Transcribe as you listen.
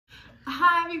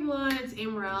Hi everyone, it's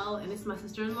Amrel and it's my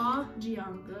sister-in-law,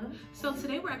 Gianca. So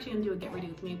today we're actually gonna do a get ready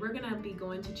with me. We're gonna be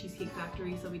going to Cheesecake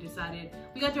Factory, so we decided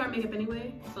we got to do our makeup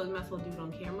anyway, so we might as well do it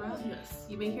on camera. Yes.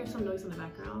 You may hear some noise in the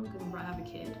background because I have a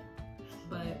kid,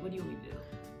 but what do you want me to do?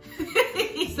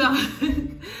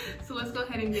 so let's go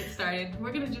ahead and get started.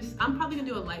 We're gonna I'm probably gonna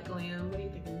do a light glam. What are you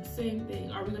thinking? Same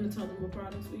thing. Are we gonna tell them what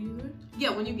products we're using?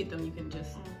 Yeah, when you get them, you can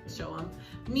just show them.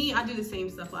 Me, I do the same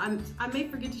stuff. I may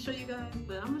forget to show you guys,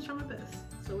 but I'm gonna try my best.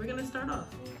 So we're gonna start off.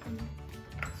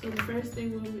 So the first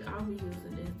thing I'll be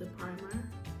using is the primer.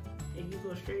 And you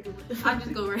go straight in with the I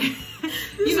just go right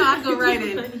you know, I go right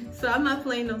in. So I'm not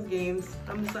playing those games.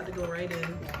 I'm just about to go right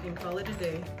in and call it a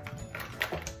day.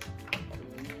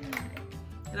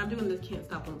 And I'm doing this can't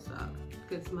stop, won't stop.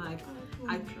 Because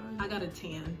I got a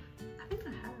tan. I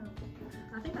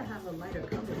think I have a lighter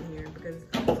color in here because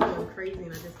I was going crazy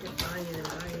and I just kept buying and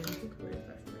buying.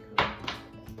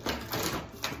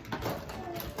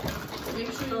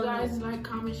 Make sure you guys like,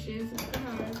 comment, share, and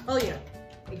subscribe. Oh yeah,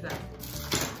 exactly.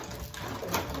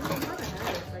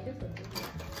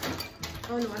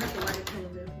 Oh no, I have to light it kind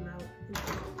of out.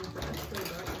 But that's still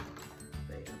dark.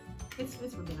 But yeah. It's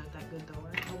really not that good though.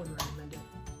 I wouldn't recommend it.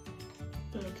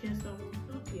 Can't stop.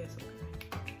 Yeah, it's okay.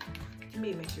 It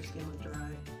may make your skin look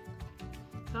dry.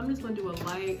 So I'm just gonna do a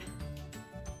light,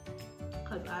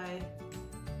 cause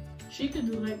she could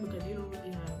do light because you don't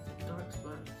really have dark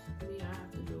spots. Me, I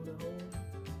have to do the whole.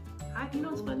 You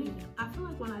know what's funny? I feel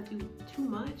like when I do too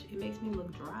much, it makes me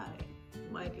look dry.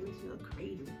 Like it makes me look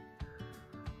crazy.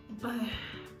 But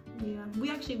yeah,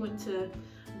 we actually went to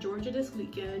Georgia this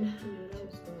weekend. Yeah, that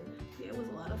was fun. Yeah, it was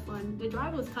a lot of fun. The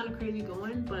drive was kind of crazy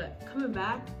going, but coming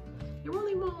back, it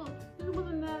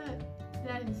wasn't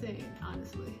that insane,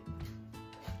 honestly.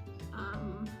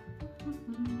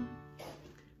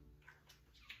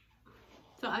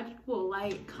 So I will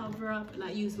light cover up, and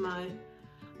I use my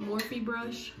Morphe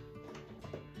brush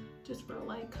just for a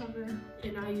light cover.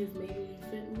 And I use Maybelline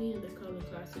Fit Me in the color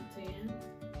Classic Tan.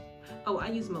 Oh, I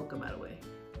use Mocha, by the way,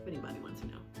 if anybody wants to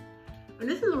know. And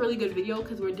this is a really good video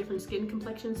because we're different skin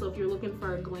complexions. So if you're looking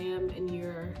for a glam in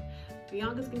your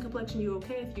Bianca skin complexion, you're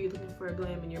okay. If you're looking for a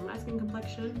glam in your my skin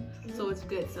complexion, so it's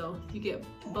good. So you get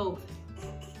both.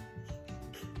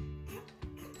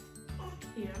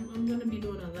 Yeah, I'm gonna be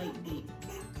doing a light beat.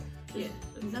 Yeah,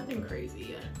 nothing crazy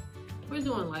yet. We're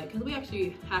doing light because we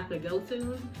actually have to go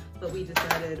soon, but we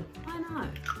decided, why not?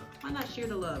 Why not share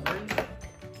the love, right?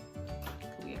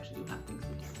 We actually do have things to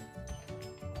do.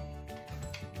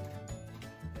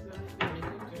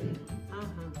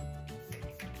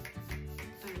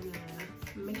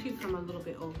 Make sure you come a little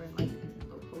bit over, like a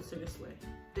little closer this way.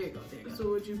 There you go, there you go. So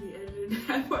would you be editing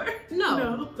that part?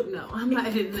 No, I'm not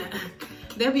editing that.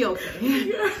 That'll be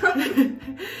okay.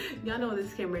 Y'all know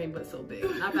this camera ain't but so big.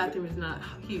 Our bathroom is not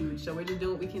huge, so we're just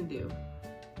doing what we can do.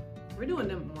 We're doing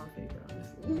them more favor,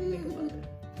 honestly. Think about it.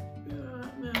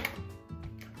 Yeah.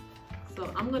 So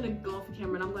I'm gonna go off the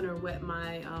camera and I'm gonna wet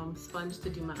my sponge to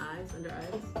do my eyes, under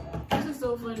eyes. This is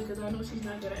so funny because I know she's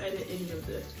not gonna edit any of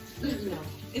this. No,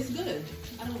 it's good.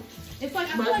 It's like,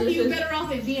 I feel like you're better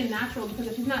off at being natural, because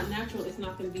if it's not natural, it's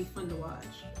not gonna be fun to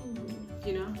watch.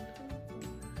 You know?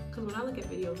 Because when I look at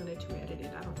videos and they're too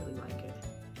edited, I don't really like it.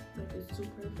 Like it's too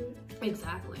perfect?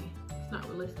 Exactly. It's not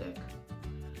realistic.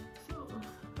 So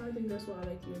I think that's why I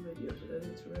like your video, because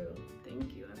it's real.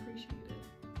 Thank you, I appreciate it.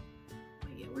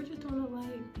 But yeah, we're just doing a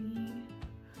light beat.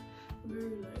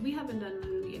 Very light. We haven't done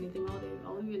literally anything all day.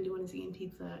 All we've been doing is eating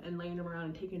pizza and laying around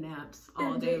and taking naps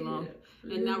all day long.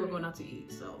 And now we're going out to eat,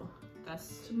 so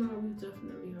that's... Tomorrow we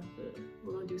definitely have to...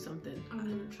 We're gonna do something. I'm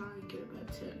gonna try and get up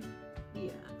at 10.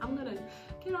 Yeah, I'm gonna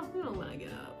get off when I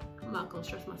get up. I'm not gonna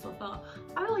stress myself out.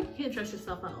 I feel like you can't stress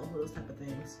yourself out over those type of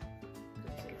things.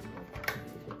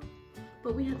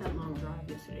 But we had that long drive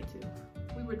yesterday too.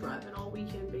 We were driving all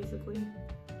weekend basically,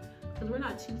 because we're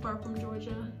not too far from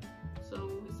Georgia, so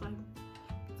it's like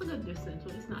it's a good distance,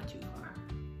 but it's not too far.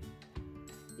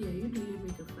 Yeah, you do your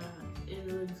makeup fast, and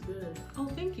it looks good. Oh,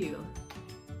 thank you.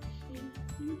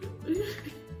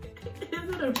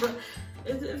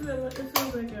 It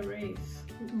feels like a race.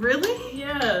 Really?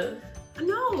 Yeah.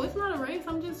 No, it's not a race.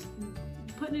 I'm just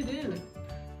putting it in.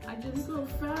 You go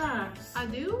fast. I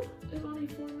do? It's only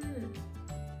 4 minutes.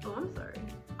 Oh, I'm sorry.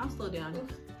 I'll slow down.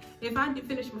 If I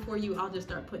finish before you, I'll just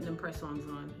start putting them press-ons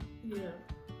on. Yeah.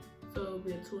 So it'll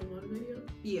be a 2-in-1 video?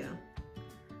 Yeah.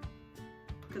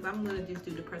 Because I'm going to just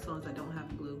do the press-ons that don't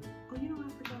have glue. Oh, you know, I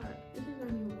forgot. This is not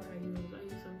even what I use. I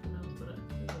use something else, but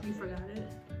You forgot it?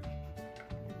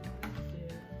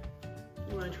 Yeah.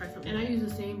 You want to try something? And I use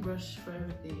the same brush for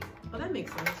everything. Oh, that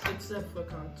makes sense. Except for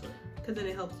contour. Because then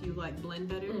it helps you like blend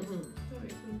better. Mm-hmm. That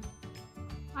makes sense.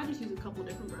 I just use a couple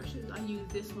different brushes. I use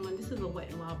this one. This is a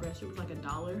Wet n Wild brush. It was like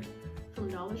 $1 from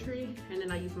Dollar Tree. And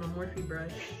then I use my Morphe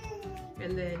brush.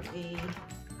 And then a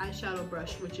eyeshadow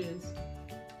brush, which is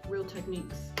Real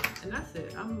Techniques. And that's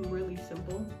it. I'm really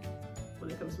simple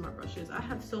when it comes to my brushes. I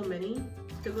have so many.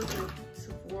 Because look like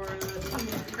Sephora.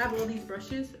 I have all these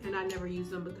brushes and I never use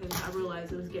them because I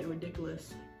realized it was getting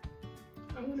ridiculous.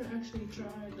 I want to actually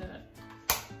try that.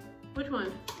 Which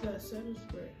one? That setting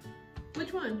spray.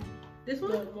 Which one? This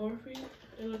one? The Morphe.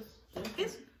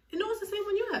 It's the same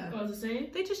one you have. Oh, it's the same?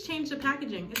 They just changed the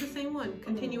packaging. It's the same one.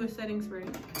 Continuous setting spray.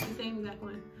 The same exact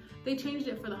one. They changed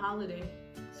it for the holiday.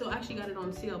 So I actually got it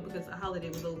on sale because the holiday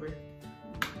was over.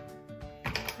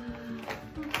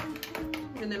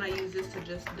 And then I use this to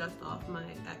just dust off my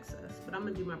excess. But I'm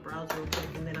gonna do my brows real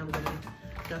quick and then I'm gonna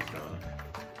dust off.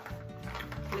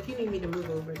 And if you need me to move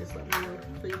over, just let me know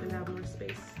so you can have more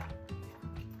space.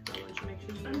 I want you to make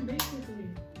sure you I'm basically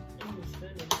almost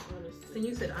finished, honestly. And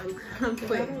you said I'm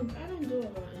quick. I don't do a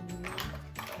lot anymore.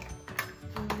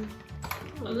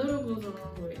 A little goes a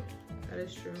long way. That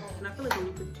is true. And I feel like when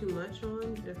you put too much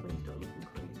on, you definitely start looking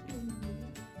crazy.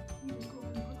 I'm just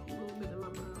going to put a little bit in my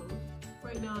brows.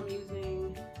 Right now I'm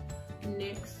using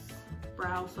NYX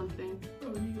Brow something.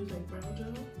 Oh, you use like brow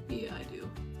gel? Yeah, I do.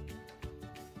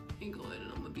 And go ahead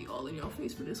and I'm gonna be all in your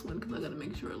face for this one because I gotta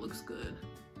make sure it looks good.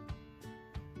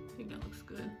 I think that looks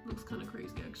good. Looks kind of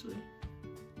crazy actually.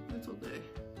 It's okay.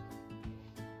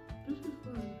 This is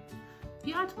fun.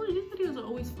 Yeah, I told you these videos are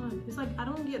always fun. It's like I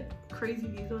don't get crazy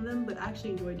views on them, but I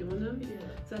actually enjoy doing them. Yeah.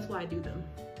 So that's why I do them.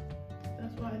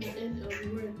 That's why at the end it'll be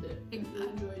worth it. Exactly. You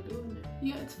enjoy doing it.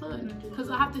 Yeah, it's fun. Because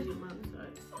I I have to.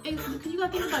 Because you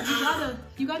gotta think about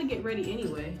you gotta get ready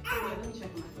anyway. Yeah, let me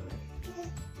check my phone.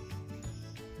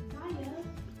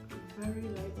 Very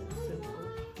light and simple.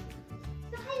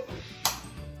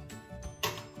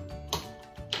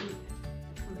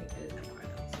 I'm gonna edit that part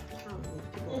out. I don't know if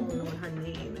people all know her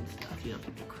name and stuff. You know,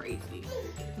 people crazy.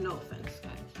 No offense,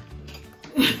 guys.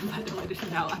 I don't edit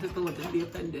it out. I just don't want them to be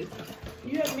offended.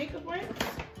 You have makeup right?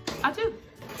 I do.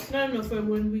 No, for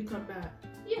when we come back.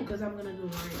 Yeah. Because I'm gonna do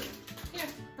mine. Yeah.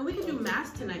 And we can do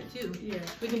masks tonight too. Yeah.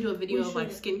 We can do a video of like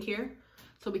skincare.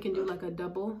 So we can do like a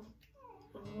double.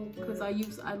 Because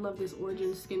I love this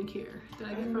Origin skincare that I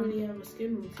get don't from. really have a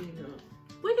skin routine though.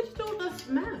 We can just do a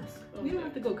mask. Okay. We don't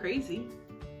have to go crazy.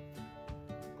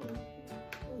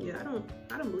 Yeah, I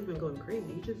don't believe in going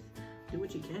crazy. You just do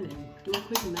what you can and do a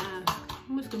quick mask.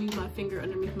 I'm just gonna use my finger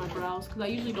underneath my brows because I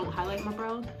usually don't highlight my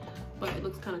brows, but it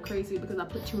looks kind of crazy because I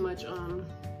put too much on it.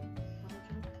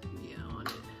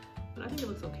 But I think it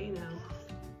looks okay now.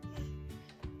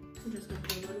 I'm just gonna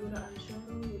put a little bit of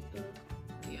eyeshadow with the.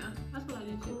 Yeah, that's what I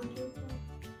did too.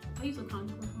 I use a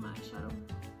contour for my eyeshadow.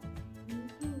 I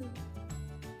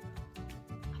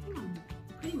think I'm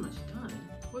pretty much done.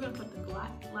 We're gonna put the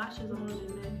lashes on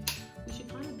and then we should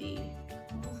kind of be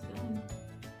almost done.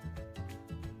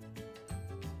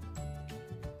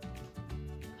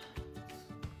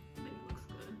 I think it looks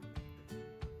good.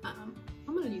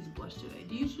 I'm gonna use blush today.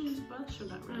 Do you use blush or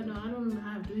not really? I know, I don't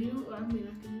have. Do you? I mean, I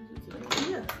can use it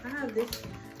today. Yeah, I have this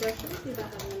brush. Let me see if I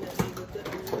have one that will look good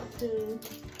on this too.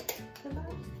 My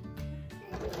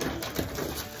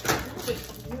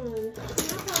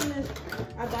problem is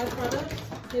I buy products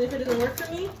and if it doesn't work for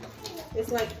me,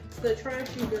 it's like the trash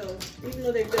you go, even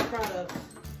though they're good products.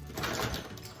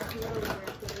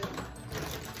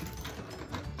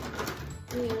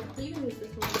 Yeah, so you can use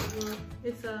this one as well.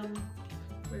 It's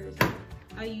where is it?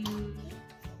 I use,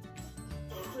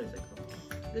 what is it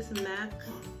called? This MAC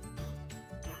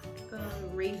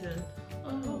Raisin.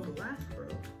 Oh, glass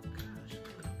broke. Gosh.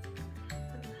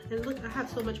 And look, I have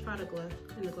so much product left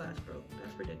and the glass broke.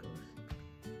 That's ridiculous.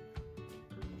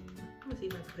 I'm gonna see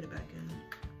if I can put it back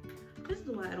in. This is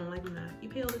why I don't like MAC. You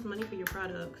pay all this money for your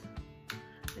products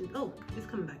and oh, it's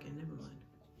coming back in, never mind.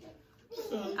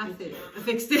 I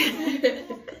fixed it.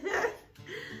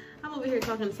 I'm over here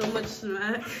talking so much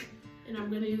smack. And I'm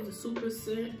gonna use the Super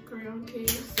Scent crayon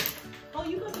case. Oh,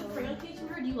 you got the crayon case from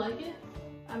her? Do you like it?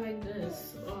 I like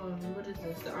this. What is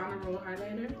this? The Honor Roll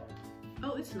highlighter.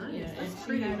 Oh, it's nice. Yeah, That's and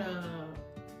pretty. she had a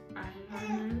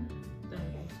eyeliner that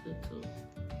was good too.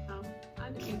 Oh,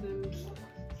 I'm using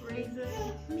Raisin.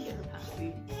 Let me get her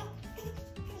pasty.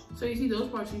 So you see those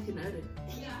parts you can edit.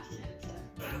 Yeah, I can edit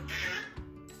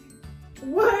that.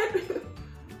 What?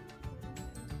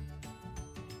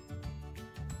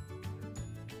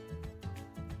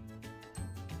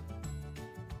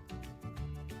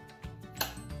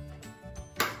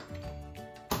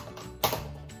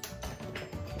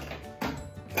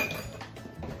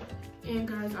 And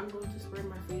guys, I'm going to spray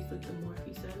my face with the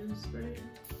Morphe setting spray.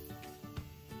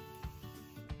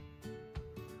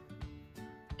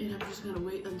 And I'm just gonna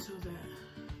wait until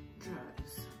that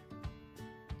dries.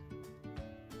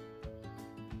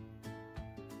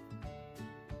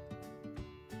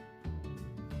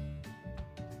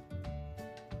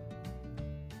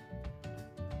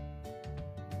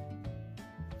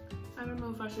 I don't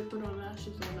know if I should put on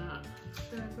lashes or not.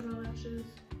 Should I put on lashes?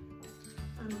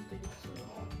 I don't think so.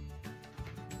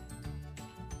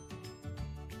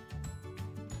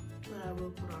 But I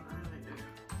will put on eyeliner.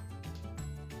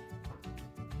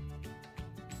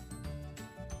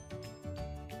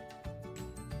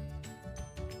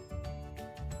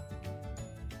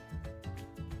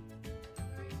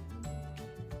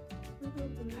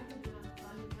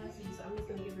 So I'm just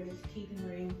gonna give her this teeth and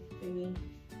ring thingy.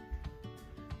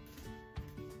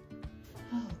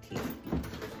 Oh, teeth.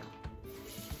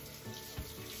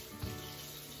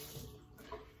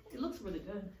 It looks really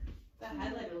good. That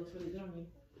highlighter looks really good on you.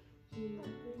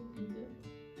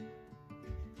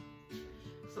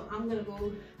 So I'm gonna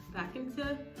go back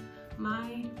into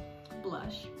my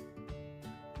blush.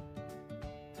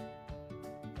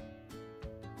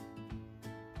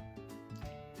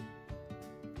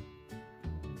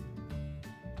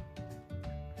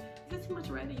 Is it too much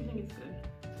red or you think it's good?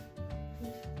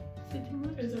 Is it too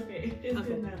much? It's okay. It's Okay.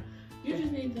 good now. You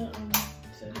just need the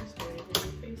setting spray and your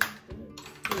face is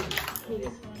good.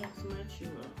 It's not too much, you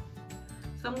will.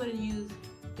 So I'm going to use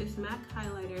this MAC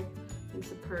highlighter in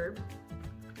Superb.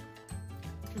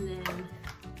 And then...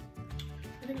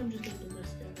 I think I'm just going to do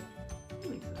mascara. That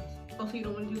makes sense. Oh, so you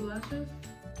don't want to do the lashes?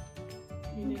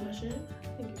 You think I should? I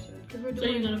think you should. Because we're So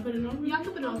doing... you're going to put it on? Yeah, I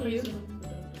can put it on for Okay, you. so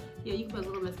put it on. Yeah, you can put a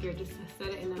little mascara just to set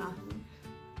it and then I'll...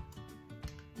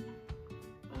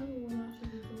 I don't want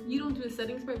lashes. You don't do the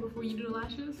setting spray before you do the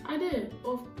lashes? I did.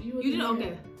 Oh, you You did?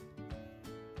 Okay.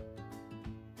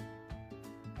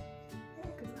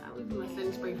 Because I would do my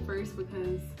setting spray first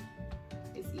because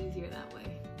it's easier that way.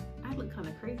 I look kind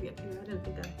of crazy up here. I don't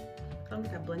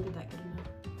think I blended that good enough.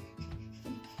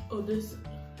 Oh, this.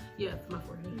 Yeah, it's my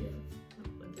forehead. Yeah.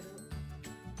 I'll blend it up.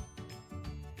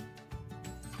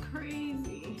 It's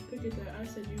crazy. Look at that. I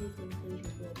said you was going to finish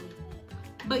before me.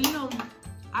 But you know,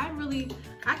 I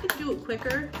could do it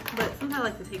quicker, but sometimes I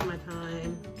like to take my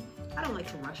time. I don't like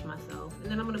to rush myself.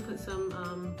 And then I'm gonna put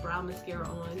some brow mascara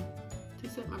on to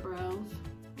set my brows.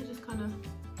 I just kind of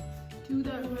do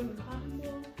that. Remember cotton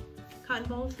ball? Cotton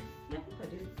balls? Yeah, I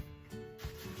do.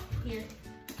 Here.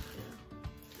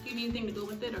 Do you need anything to go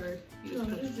with it, or you just No,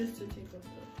 put it? it's just to take off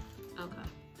the... Okay.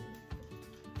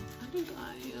 I think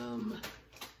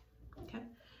okay.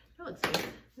 That looks good.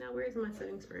 Now where's my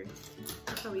setting spray?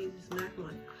 I'll probably use this MAC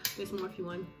one. This Morphe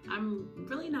one. I'm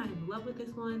really not in love with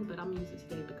this one, but I'm using it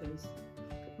today because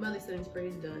my other setting spray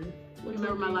is done.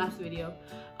 Remember my last video.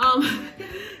 I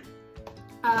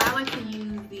like to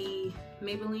use the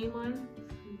Maybelline one.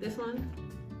 This one.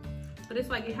 But it's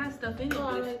like it has stuff in it. Oh,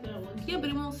 I like that one. Yeah, but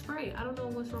it won't spray. I don't know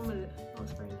what's wrong with it. I'll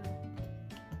spray now.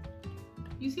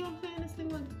 You see what I'm saying? This thing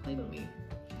likes to play with me.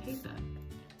 I hate that.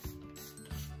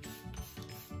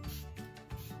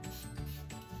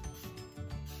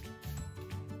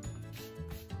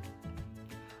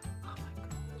 Oh my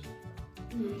gosh.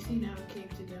 You see now it came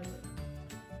together.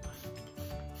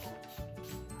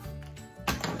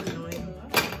 That's annoying.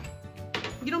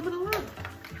 You don't put a lot.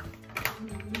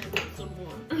 Some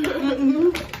more.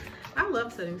 I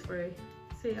love setting spray.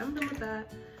 See, I'm done with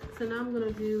that. So now I'm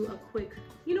gonna do a quick,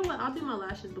 you know what? I'll do my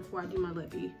lashes before I do my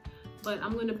lippy. But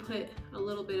I'm gonna put a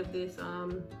little bit of this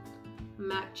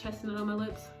MAC chestnut on my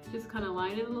lips. Just kind of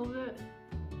line it a little bit.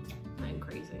 I'm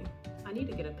crazy. I need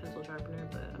to get a pencil sharpener,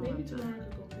 but I don't Maybe have to. tomorrow I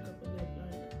could go pick up a lip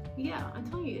liner. Yeah, I'm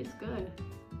telling you, it's good.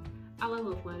 I love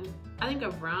lip liner. I think a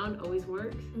round always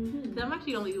works. Mm-hmm. I'm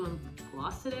actually only doing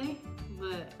gloss today,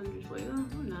 but I'm just like, oh,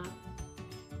 why not?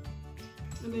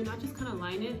 And then I just kind of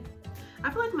line it.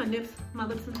 I feel like my lips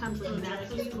sometimes look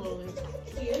naturally.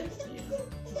 Yeah.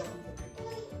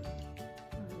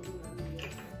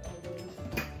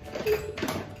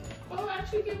 Oh,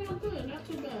 actually came out good. Not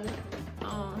too bad.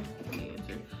 Oh,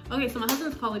 okay, so my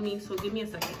husband's calling me, so give me a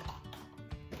second.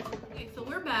 Okay, so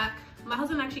we're back. My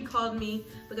husband actually called me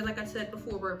because, like I said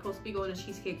before, we're supposed to be going to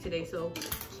Cheesecake today, so.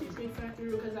 Cheesecake Factory,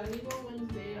 because I leave on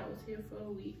Wednesday. I was here for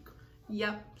a week.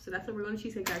 Yep, so that's what we're going to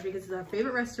Cheesecake Factory because it's our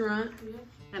favorite restaurant. Yep.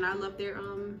 And I love their,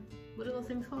 what are those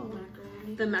things called?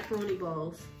 Macaroni. The macaroni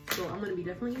balls. So I'm going to be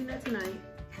definitely eating that tonight.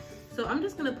 So I'm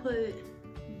just going to put a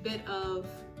bit of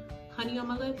honey on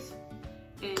my lips,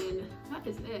 and that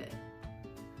is it.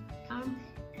 I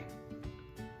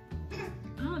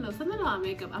don't know, something about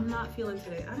makeup I'm not feeling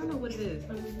today. I don't know what it is.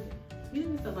 You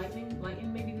think it's the lighting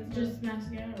maybe this Just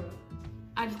mascara.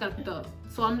 I just got the,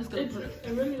 so I'm just gonna put it.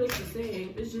 It really looks the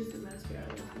same. It's just the mascara.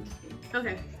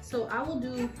 Okay, so I will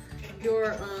do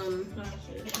your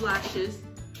lashes. What is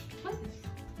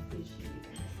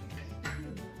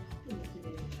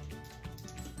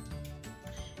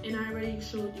and I already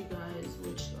showed you guys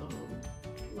which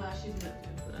lashes that do,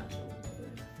 but I showed you.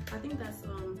 I think that's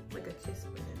like a kiss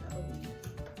brand, I believe.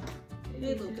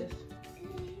 Hey Lucas.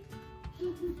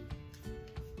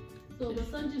 So the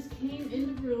sun just came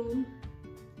in the room.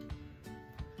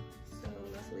 So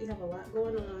that's what we have a lot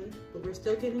going on, but we're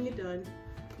still getting it done.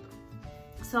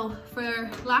 So for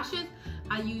lashes,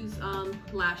 I use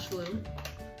lash glue.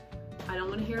 I don't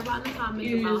want to hear about in the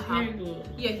comments about how hair glue.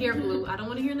 Yeah, hair glue. I don't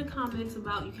want to hear in the comments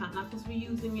about you not supposed to be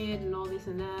using it and all this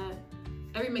and that.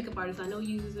 Every makeup artist I know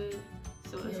uses it,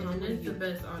 so that's what I'm gonna use. It's the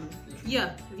best, honestly.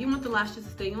 Yeah, if you want the lashes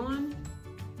to stay on,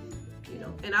 you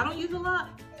know. And I don't use a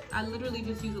lot. I literally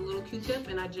just use a little Q-tip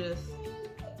and I just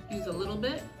use a little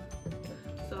bit.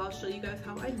 So I'll show you guys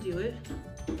how I do it.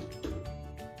 Okay.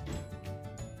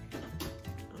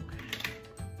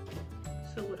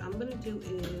 So what I'm gonna do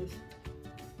is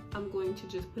I'm going to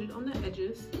just put it on the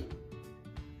edges.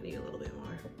 I need a little bit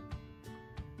more.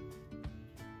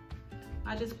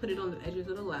 I just put it on the edges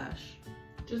of the lash.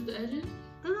 Just the edges?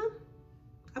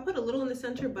 I put a little in the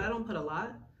center, but I don't put a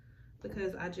lot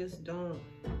because I just don't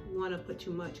want to put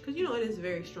too much because you know it is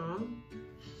very strong.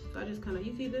 So I just kind of,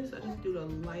 you see this? I just do the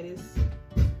lightest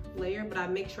layer, but I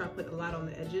make sure I put a lot on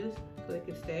the edges so they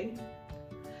can stay.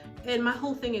 And my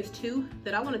whole thing is too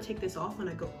that I want to take this off when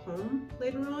I go home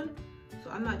later on. So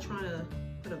I'm not trying to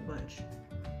put a bunch.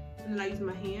 And then I use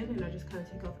my hand and I just kind of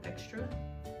take off extra.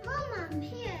 Mama, I'm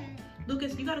here.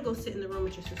 Lucas, you gotta go sit in the room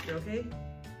with your sister, okay?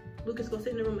 Lucas, go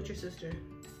sit in the room with your sister.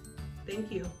 Thank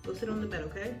you. Go sit on the bed,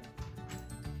 okay?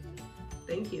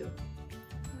 Thank you.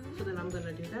 So then I'm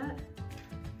gonna do that.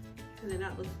 And then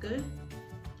that looks good.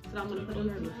 So I'm gonna put it on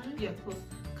her. Yeah, close.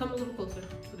 Come a little closer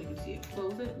so they can see it.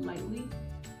 Close it lightly.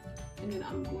 And then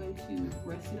I'm going to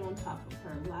rest it on top of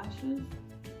her lashes.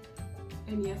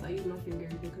 And yes, I use my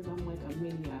fingers because I'm like a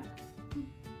maniac.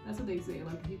 That's what they say,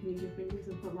 like if you can use your fingers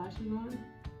and put lashes on,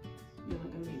 you're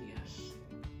like a maniac.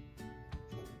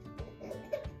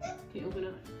 Okay, open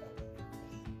up.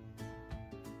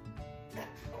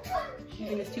 You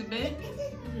think it's too big?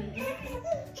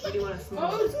 Or do you want to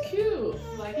small? Oh, it's cute. You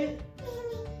like it?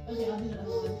 Okay, I'll do the other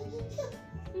one.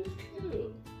 It's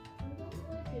cute. I don't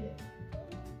like it.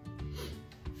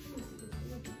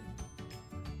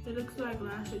 It looks like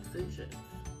lash extensions.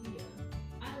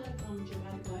 I like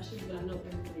dramatic lashes, but I know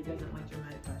everybody doesn't like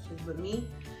dramatic lashes. But me,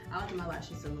 I like my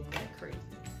lashes to look like crazy.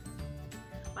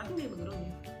 But I think they look good on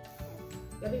you.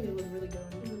 I think they look really good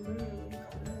on you.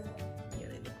 Yeah,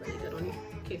 they look really good on you.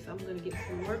 Okay, so I'm gonna get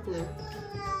some more glue.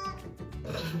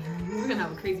 We're gonna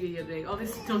have a crazy video today. All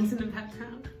this noise in the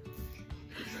background.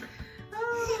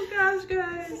 Oh gosh,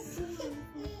 guys.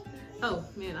 Oh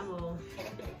man, I'm all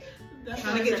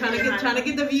trying to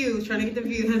get the views. Trying to get the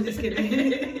views. I'm just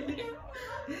kidding.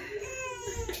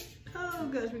 Oh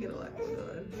gosh, we got a lot going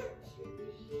on.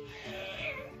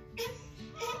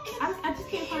 I just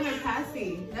can't find her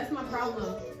passy. That's my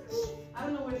problem. I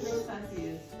don't know where Girl's passy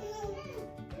is.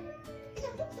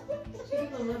 She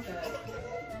doesn't look that.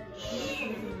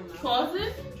 Pause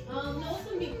it? No, it's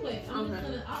gonna be quick. I'll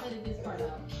edit this part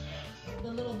out. The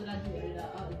little that I do edit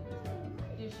out, I'll edit this part out.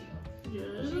 There she goes.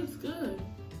 Yeah, it looks good.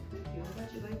 Thank you. I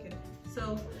thought you like it. So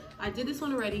I did this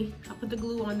one already. I put the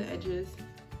glue on the edges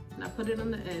and I put it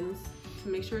on the ends to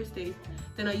make sure it stays.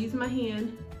 Then I use my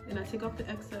hand and I take off the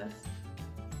excess.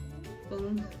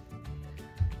 Boom.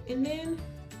 And then,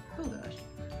 oh gosh,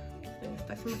 it's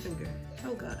stuck to my finger.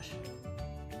 Oh gosh.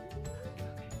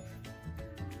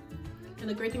 And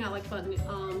the great thing I like about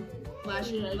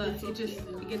lash,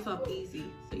 it gets off easy,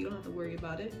 so you don't have to worry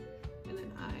about it. And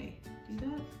then I do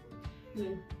that. And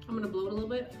then I'm gonna blow it a little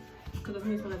bit because I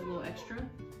think this one has a little extra.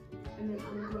 And then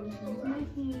I'm going to use my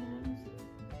hands,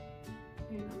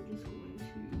 and I'm just going to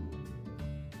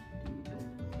do that.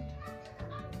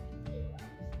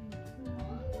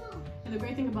 And the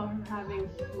great thing about her having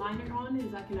liner on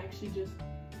is I can actually just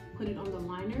put it on the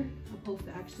liner opposed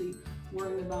to actually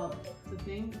worrying about the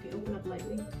thing. Okay, open up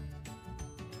lightly.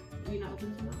 You're not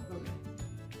open enough? Okay.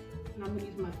 And I'm gonna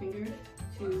use my finger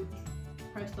to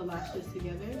press the lashes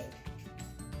together.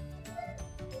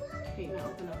 Okay, now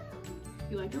open up.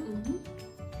 You like them?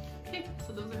 Mm-hmm. Okay,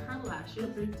 so those are her lashes. A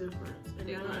big difference. And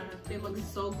They look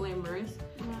so glamorous.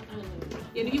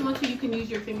 And if you want to, you can use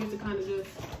your fingers to kind of just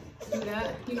do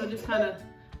that. You know, just kind of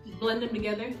blend them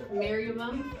together, marry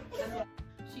them.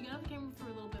 She got off the camera for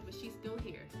a little bit, but she's still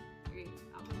here. Okay,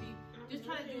 I'm gonna be just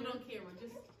try to do it on camera.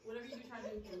 Just whatever you do, try to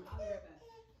do on camera. I'll be right back.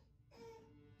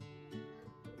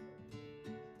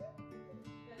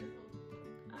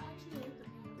 Actually,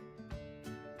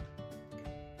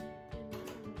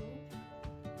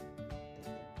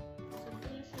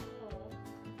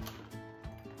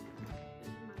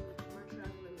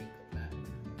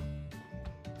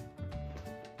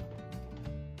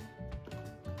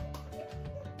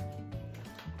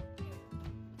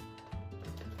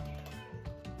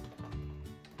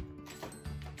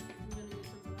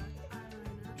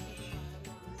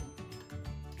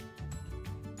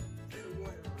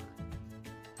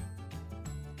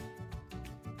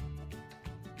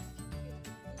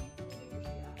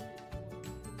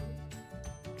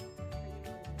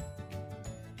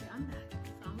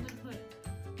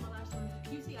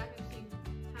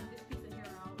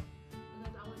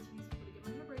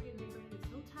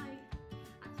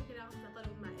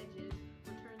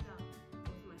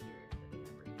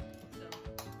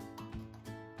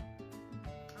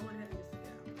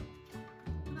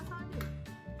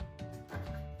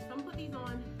 these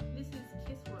on. This is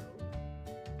Kiss Row.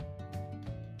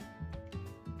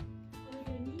 And I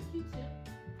get a new Q-tip.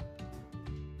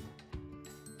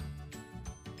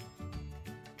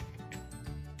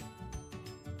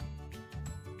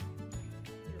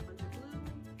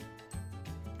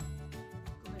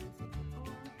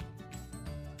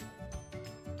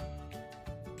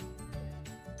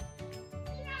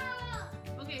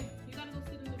 Okay, you gotta go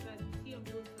sit in the bed. You see I'm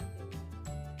doing something.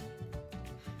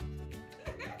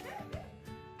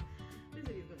 This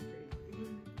video's going crazy.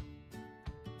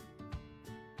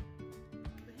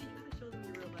 But hey, you gotta show them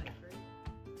your real life, right?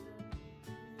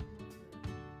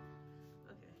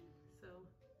 Okay, so,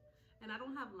 and I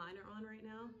don't have liner on right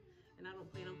now, and I don't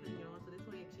plan on putting it on, so this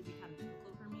one actually be kind of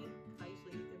difficult for me. I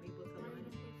usually use them able to line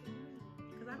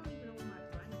because I don't even know what my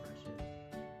liner brush is.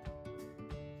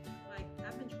 Like,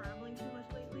 I've been traveling too much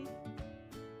lately.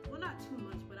 Well, not too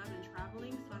much, but I've been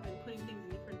traveling, so I've been putting things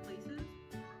in different places.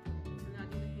 And I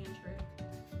do the hand trick.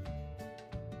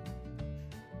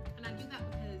 And I do that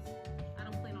because I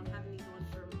don't plan on having these on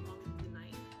for long into the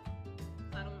night.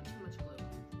 So I don't want too much glue.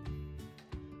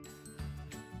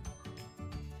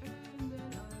 And then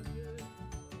I just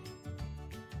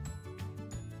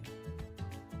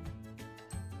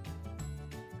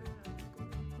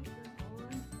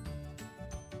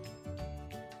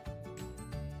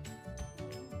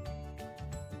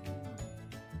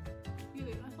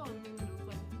I saw a meme and it was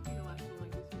like, you put your lashes on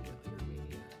like this, you're a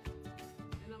maniac.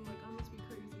 And I'm like, I must be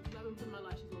crazy because I've been putting my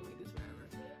lashes on like this forever.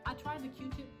 I tried the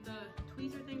Q-tip, the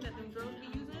tweezer thing that them girls be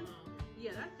using.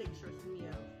 Yeah, that thing stresses me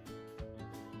out.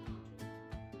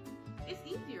 It's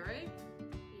easier, right?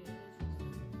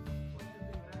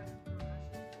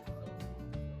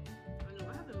 I know,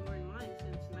 I haven't worn mine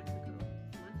since Mexico,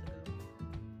 months ago.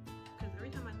 Because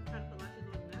every time I try to put lashes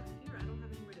on here, I don't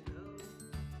have anywhere to go.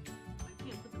 I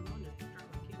can't put them on to drop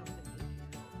my kid off at daycare.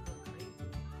 It's so crazy.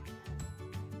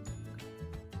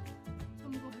 So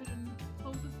I'm gonna go ahead and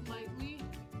close this lightly,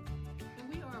 and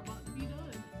we are about to be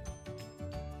done.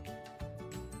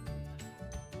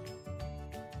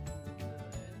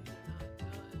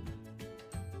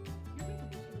 Your makeup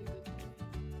looks really good today.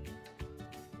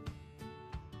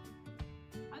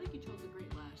 I think you chose a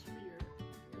great lash for your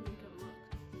makeup look,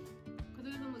 because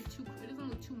it doesn't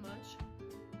look too much.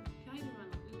 Can I even run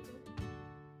a little bit?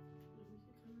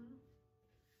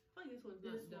 I feel like this one's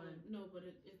not done. No, but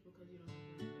it's because you don't have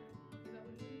to do that long. Is that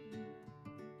what it is?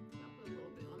 I'll put a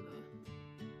little bit on the.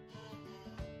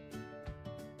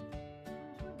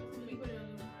 You put it a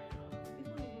little higher up. This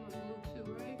one is more blue too,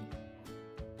 right?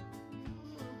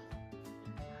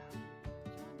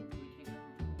 Can we take it off?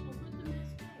 Oh, put the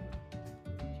mascara.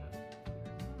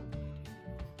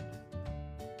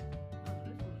 Oh,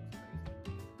 this one looks crazy.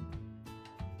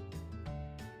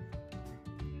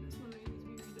 Yeah, this one needs to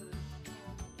be redone.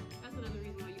 That's another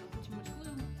reason why you don't put too much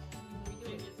glue. You redo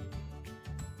it.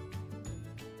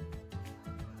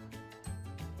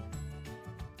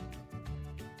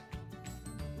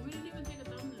 We didn't even take a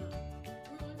thumbnail.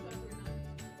 We're going to after we're done.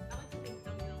 I like to take a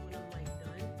thumbnail when I'm like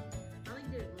done. I only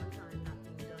did it one time not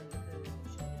being done because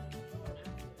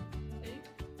you think?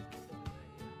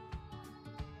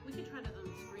 We could try to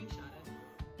screenshot it.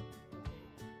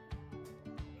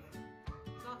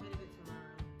 So I'll edit it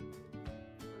tomorrow.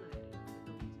 Well,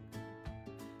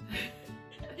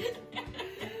 not edit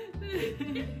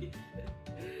it,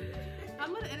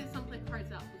 I'm gonna edit some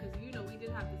parts out because you know we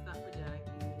did have to stop for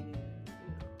Jackie.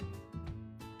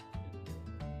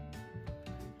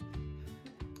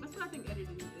 That's what I think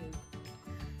editing is.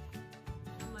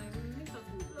 I'm like, make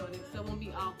something about it so it won't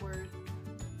be awkward.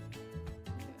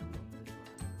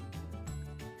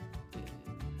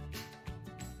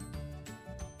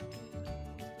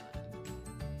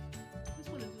 This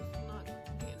one is just not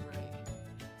getting right.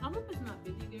 I hope it's not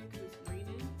busy there because it's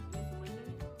raining and it's a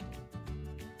Monday.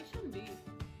 It shouldn't be.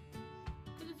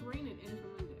 Because it's raining and it's a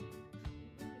Monday.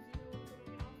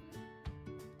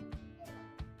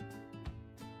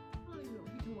 I don't even know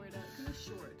if he can wear that because it's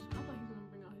short. I thought he was going to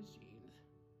bring out his jeans.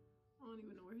 I don't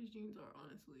even know where his jeans are,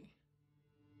 honestly.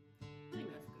 I think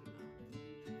that's good enough.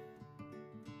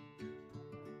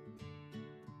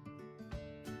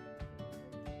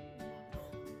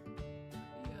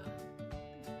 Yeah.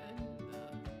 And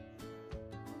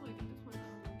oh my god, this one I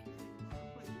don't care anymore. I'll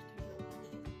probably just take it off.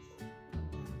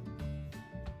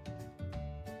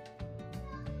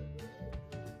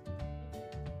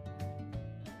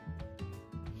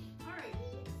 Alright,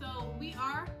 so we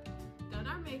are done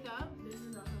our makeup. This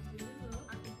is our completed look.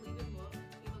 Our completed look.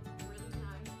 It looks really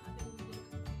nice. I think we look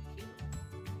cute.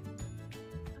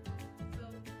 So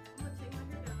I'm gonna take my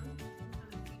hair down so you can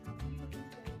kind of see how we look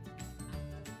today.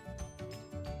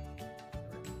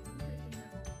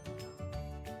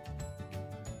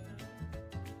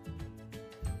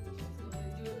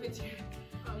 picture.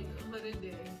 Oh, But it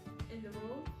did. in the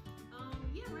room?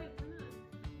 Yeah, right. Why not?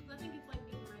 'Cause I think it's like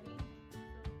getting ready. So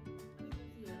I think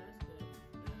that's Yeah, that's good.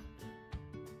 That's good.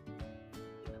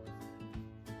 that looks good.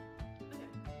 Okay,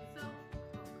 so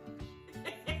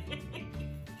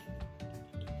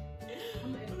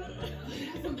I'm gonna edit that out.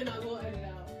 That's something I will edit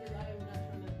out because I am not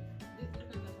trying to. This is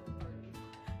because that's our party.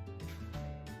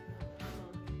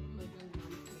 I'm like young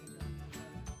mom's age.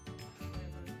 This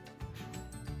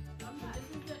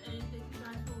is the end. Thank you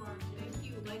guys for watching. Thank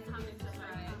you. Like, comment,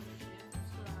 subscribe.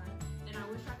 Subscribe. And I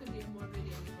wish I could get more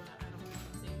videos, but I don't have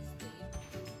the same state.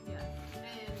 Yeah,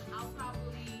 and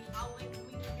I'll link.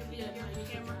 We can give you Yeah, your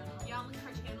camera. yeah. Y'all link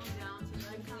her channel down to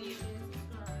Like, see comment, it.